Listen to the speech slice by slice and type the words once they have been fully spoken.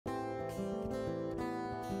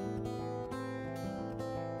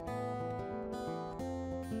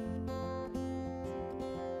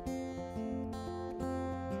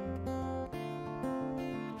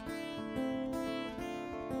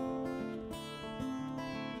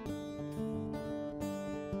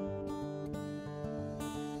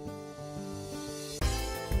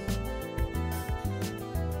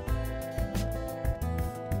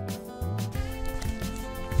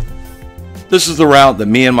This is the route that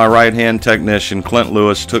me and my right-hand technician, Clint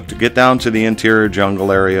Lewis, took to get down to the interior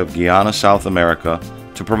jungle area of Guyana, South America,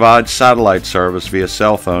 to provide satellite service via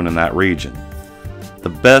cell phone in that region. The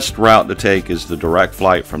best route to take is the direct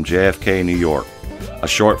flight from JFK, New York. A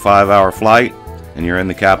short 5-hour flight, and you're in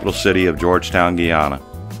the capital city of Georgetown, Guyana.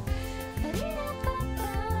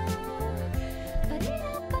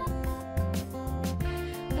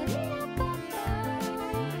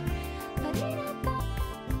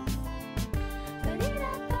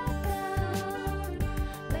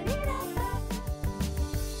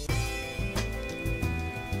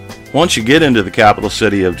 Once you get into the capital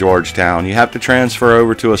city of Georgetown, you have to transfer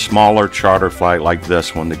over to a smaller charter flight like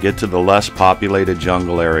this one to get to the less populated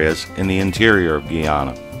jungle areas in the interior of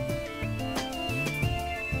Guyana.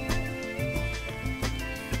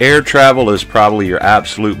 Air travel is probably your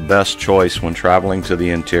absolute best choice when traveling to the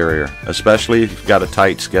interior, especially if you've got a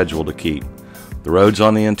tight schedule to keep. The roads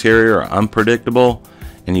on the interior are unpredictable,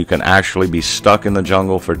 and you can actually be stuck in the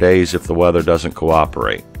jungle for days if the weather doesn't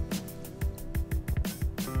cooperate.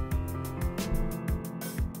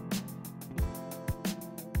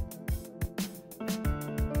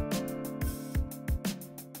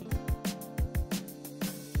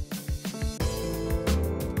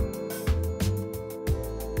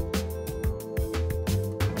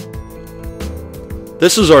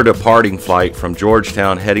 This is our departing flight from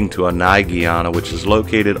Georgetown heading to Annai, Guyana, which is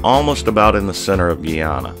located almost about in the center of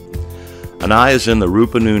Guyana. Annai is in the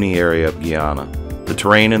Rupununi area of Guyana. The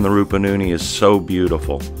terrain in the Rupununi is so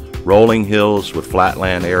beautiful. Rolling hills with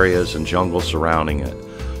flatland areas and jungle surrounding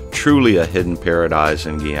it. Truly a hidden paradise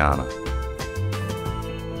in Guyana.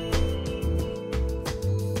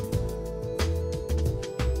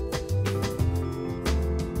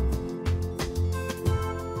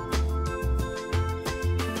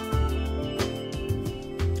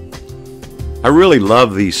 I really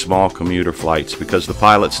love these small commuter flights because the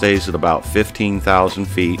pilot stays at about 15,000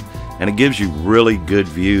 feet and it gives you really good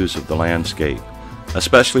views of the landscape,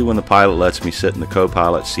 especially when the pilot lets me sit in the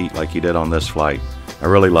co-pilot seat like he did on this flight. I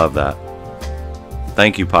really love that.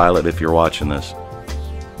 Thank you, pilot, if you're watching this.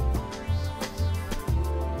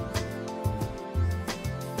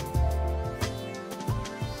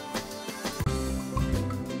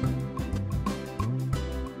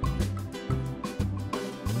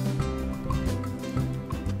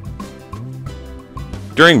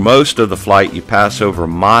 During most of the flight, you pass over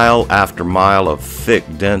mile after mile of thick,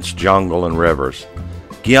 dense jungle and rivers.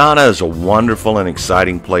 Guyana is a wonderful and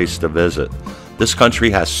exciting place to visit. This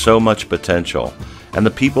country has so much potential, and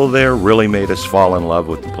the people there really made us fall in love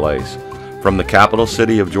with the place. From the capital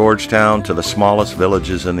city of Georgetown to the smallest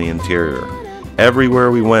villages in the interior.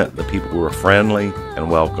 Everywhere we went, the people were friendly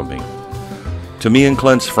and welcoming. To me and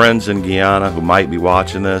Clint's friends in Guyana who might be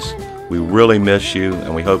watching this, we really miss you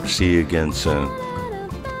and we hope to see you again soon.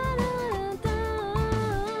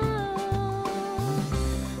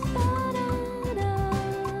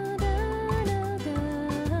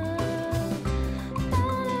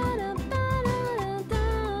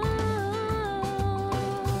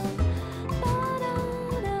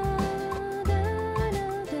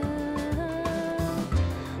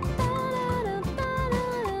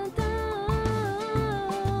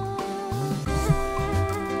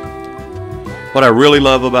 What I really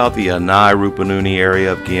love about the Annai Rupununi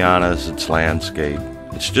area of Guyana is its landscape.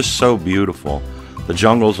 It's just so beautiful. The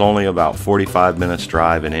jungle's only about 45 minutes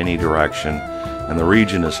drive in any direction, and the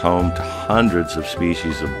region is home to hundreds of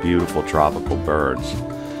species of beautiful tropical birds.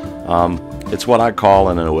 It's what I call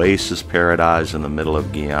an oasis paradise in the middle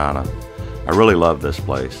of Guyana. I really love this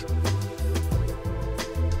place.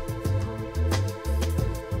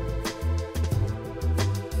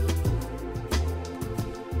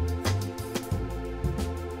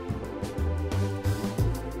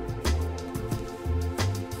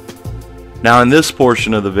 Now in this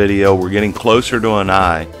portion of the video, we're getting closer to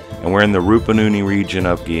Annai, and we're in the Rupununi region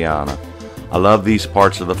of Guyana. I love these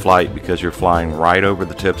parts of the flight because you're flying right over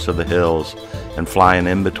the tips of the hills and flying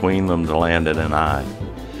in between them to land at Annai.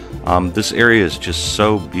 This area is just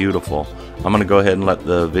so beautiful. I'm going to go ahead and let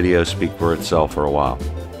the video speak for itself for a while.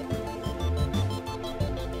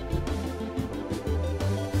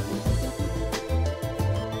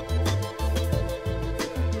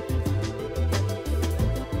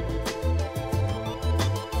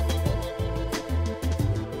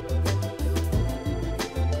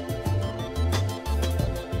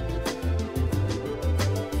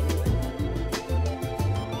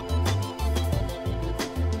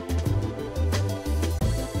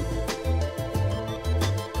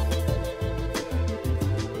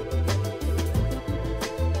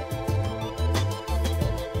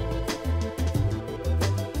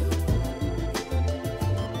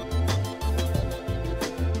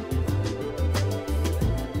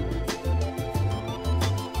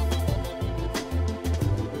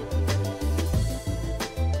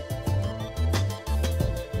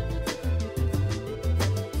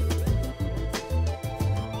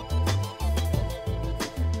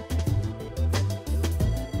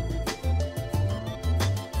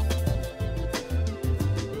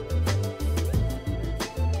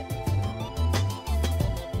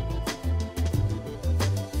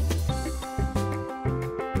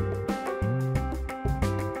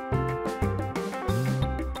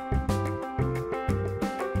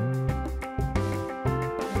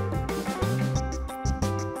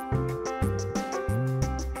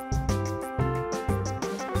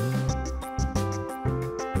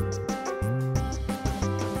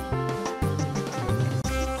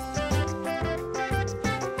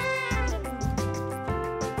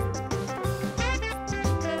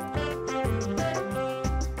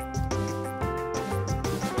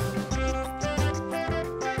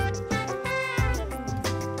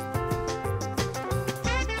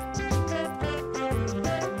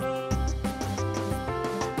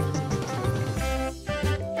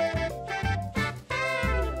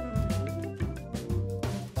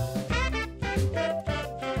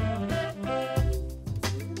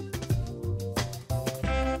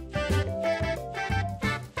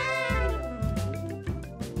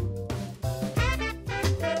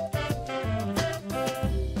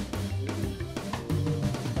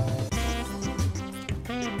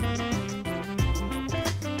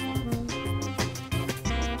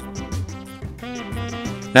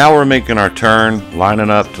 Now we're making our turn, lining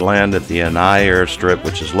up to land at the Annai airstrip,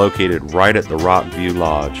 which is located right at the Rockview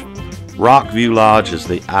Lodge. Rockview Lodge is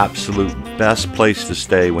the absolute best place to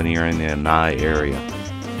stay when you're in the Annai area.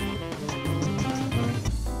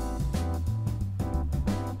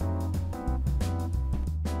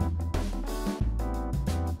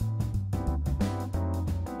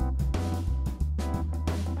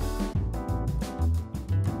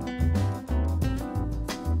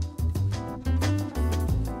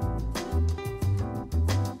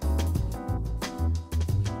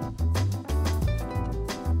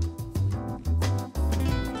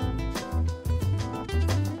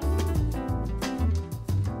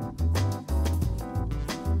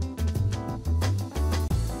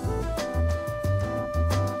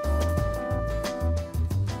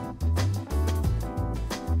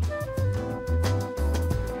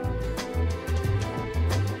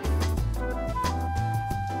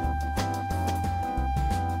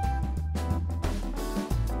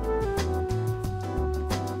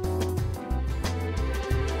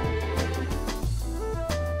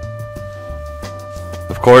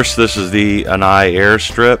 Of course, this is the Annai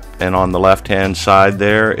airstrip, and on the left-hand side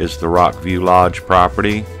there is the Rockview Lodge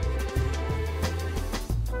property.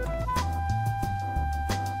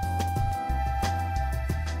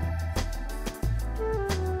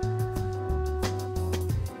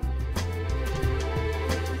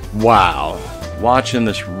 Wow, watching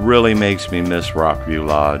this really makes me miss Rockview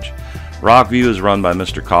Lodge. Rockview is run by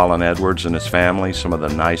Mr. Colin Edwards and his family, some of the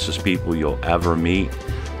nicest people you'll ever meet.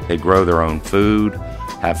 They grow their own food,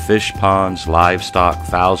 have fish ponds, livestock,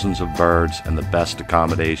 thousands of birds, and the best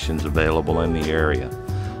accommodations available in the area.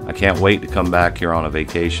 I can't wait to come back here on a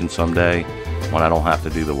vacation someday when I don't have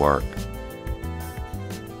to do the work.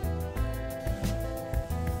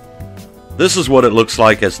 This is what it looks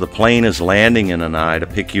like as the plane is landing in Annai to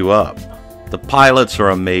pick you up. The pilots are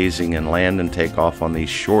amazing and land and take off on these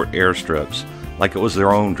short airstrips like it was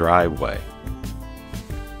their own driveway.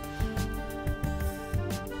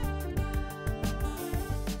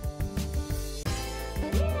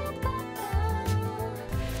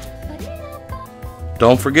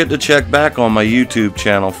 Don't forget to check back on my YouTube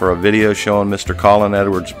channel for a video showing Mr. Colin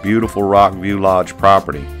Edwards' beautiful Rockview Lodge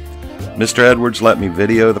property. Mr. Edwards let me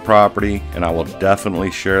video the property, and I will definitely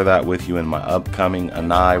share that with you in my upcoming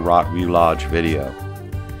Annai Rockview Lodge video.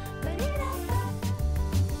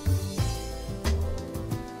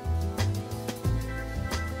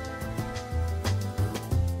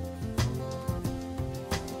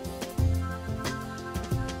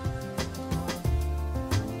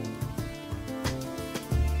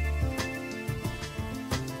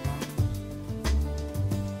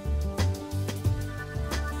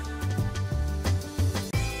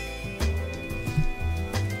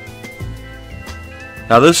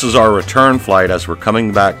 Now this is our return flight as we're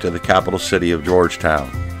coming back to the capital city of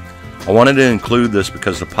Georgetown. I wanted to include this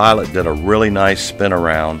because the pilot did a really nice spin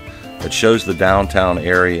around that shows the downtown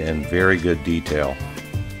area in very good detail.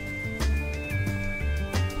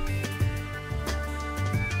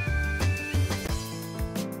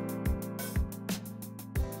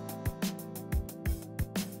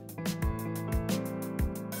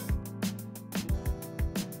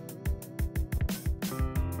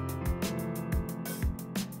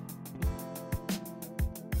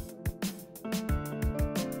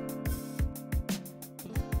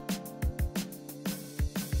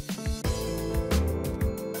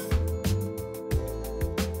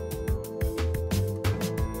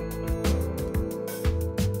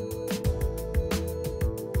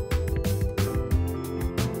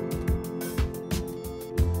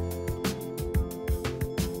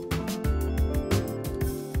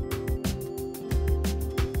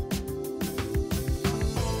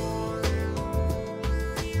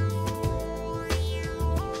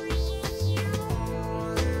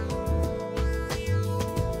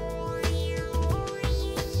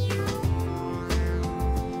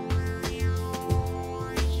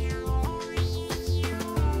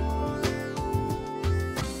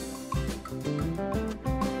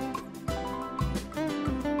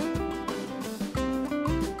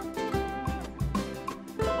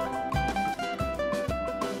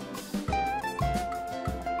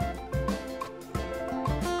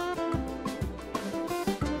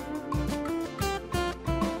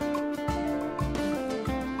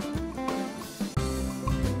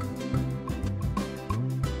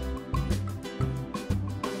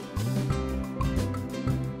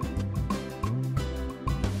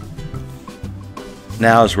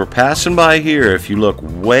 Now as we're passing by here, if you look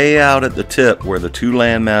way out at the tip where the two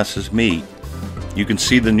landmasses meet, you can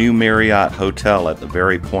see the new Marriott Hotel at the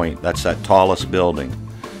very point. That's that tallest building.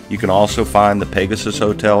 You can also find the Pegasus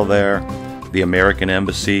Hotel there, the American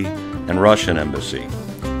Embassy, and Russian Embassy,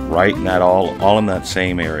 right in that all in that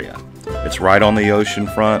same area. It's right on the ocean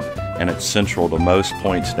front, and it's central to most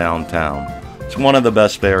points downtown. It's one of the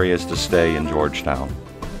best areas to stay in Georgetown.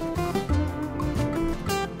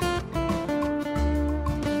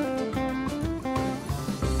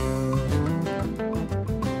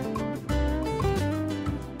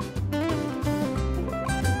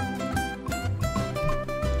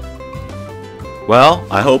 Well,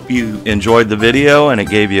 I hope you enjoyed the video and it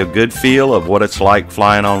gave you a good feel of what it's like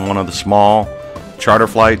flying on one of the small charter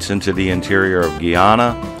flights into the interior of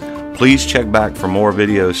Guyana. Please check back for more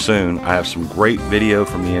videos soon. I have some great video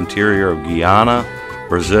from the interior of Guyana,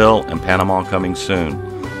 Brazil, and Panama coming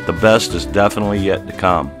soon. The best is definitely yet to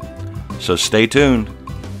come. So stay tuned.